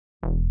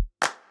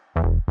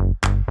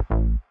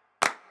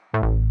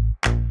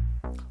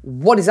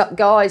What is up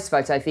guys,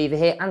 Photo Fever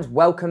here and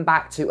welcome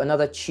back to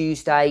another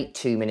Tuesday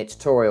 2-minute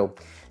tutorial.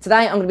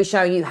 Today I'm going to be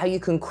showing you how you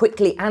can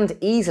quickly and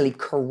easily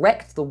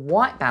correct the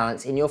white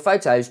balance in your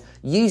photos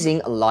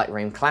using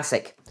Lightroom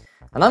Classic.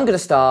 And I'm going to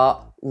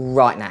start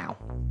right now.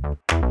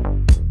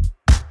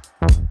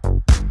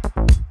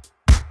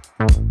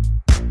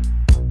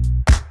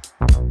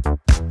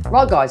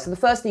 Right guys, so the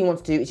first thing you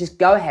want to do is just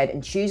go ahead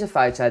and choose a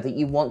photo that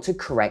you want to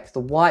correct the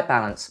white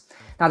balance.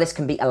 Now this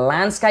can be a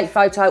landscape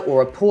photo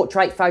or a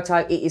portrait photo,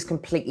 it is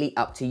completely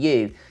up to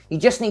you. You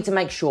just need to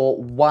make sure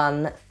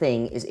one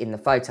thing is in the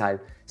photo,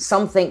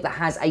 something that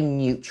has a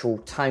neutral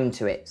tone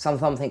to it,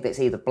 something that's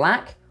either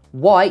black,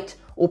 white,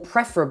 or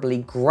preferably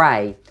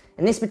grey.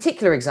 In this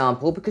particular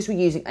example, because we're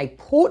using a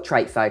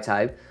portrait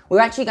photo, we're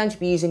actually going to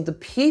be using the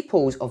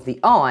pupils of the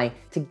eye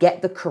to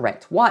get the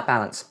correct white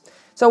balance.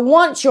 So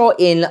once you're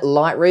in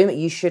Lightroom,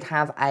 you should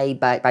have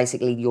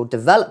basically your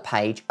develop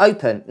page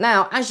open.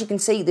 Now, as you can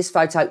see, this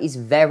photo is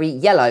very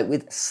yellow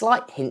with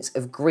slight hints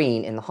of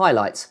green in the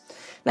highlights.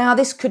 Now,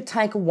 this could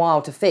take a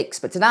while to fix,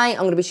 but today I'm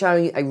going to be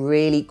showing you a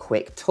really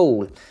quick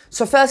tool.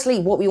 So firstly,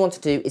 what we want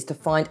to do is to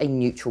find a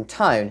neutral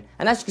tone.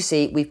 And as you can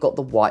see, we've got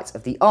the whites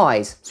of the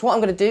eyes. So what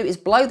I'm going to do is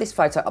blow this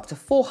photo up to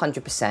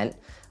 400%. And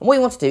what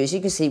you want to do is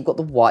you can see we've got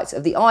the whites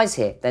of the eyes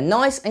here. They're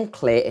nice and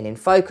clear and in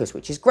focus,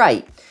 which is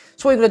great.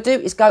 So what we're going to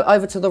do is go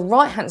over to the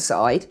right-hand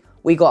side.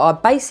 We've got our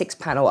basics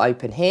panel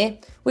open here.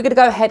 We're going to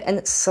go ahead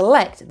and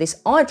select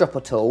this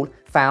eyedropper tool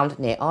found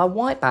near our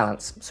white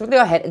balance. So we're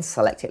going to go ahead and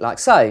select it like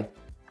so.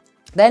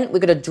 Then we're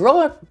going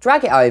to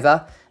drag it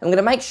over and we're going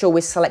to make sure we're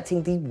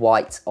selecting the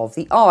white of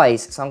the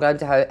eyes. So I'm going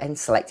to go ahead and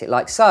select it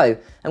like so.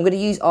 I'm going to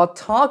use our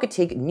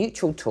targeting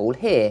neutral tool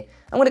here.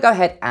 I'm going to go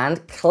ahead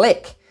and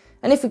click.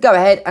 And if we go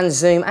ahead and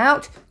zoom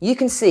out, you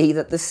can see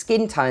that the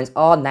skin tones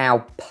are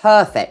now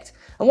perfect.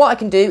 And what I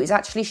can do is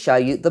actually show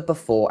you the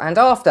before and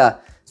after.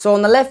 So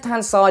on the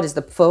left-hand side is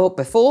the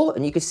before,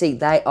 and you can see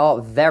they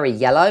are very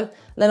yellow.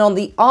 And then on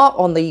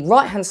the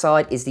right-hand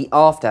side is the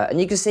after.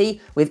 And you can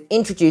see we've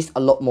introduced a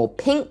lot more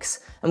pinks,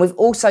 and we've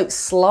also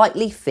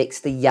slightly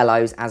fixed the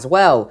yellows as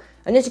well.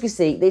 And as you can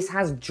see, this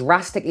has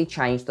drastically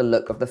changed the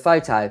look of the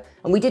photo.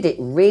 And we did it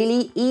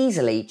really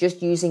easily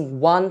just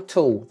using one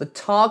tool, the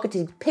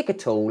targeted picker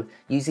tool,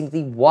 using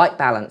the white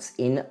balance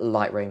in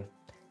Lightroom.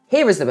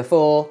 Here is the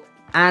before,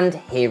 and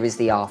here is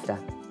the after.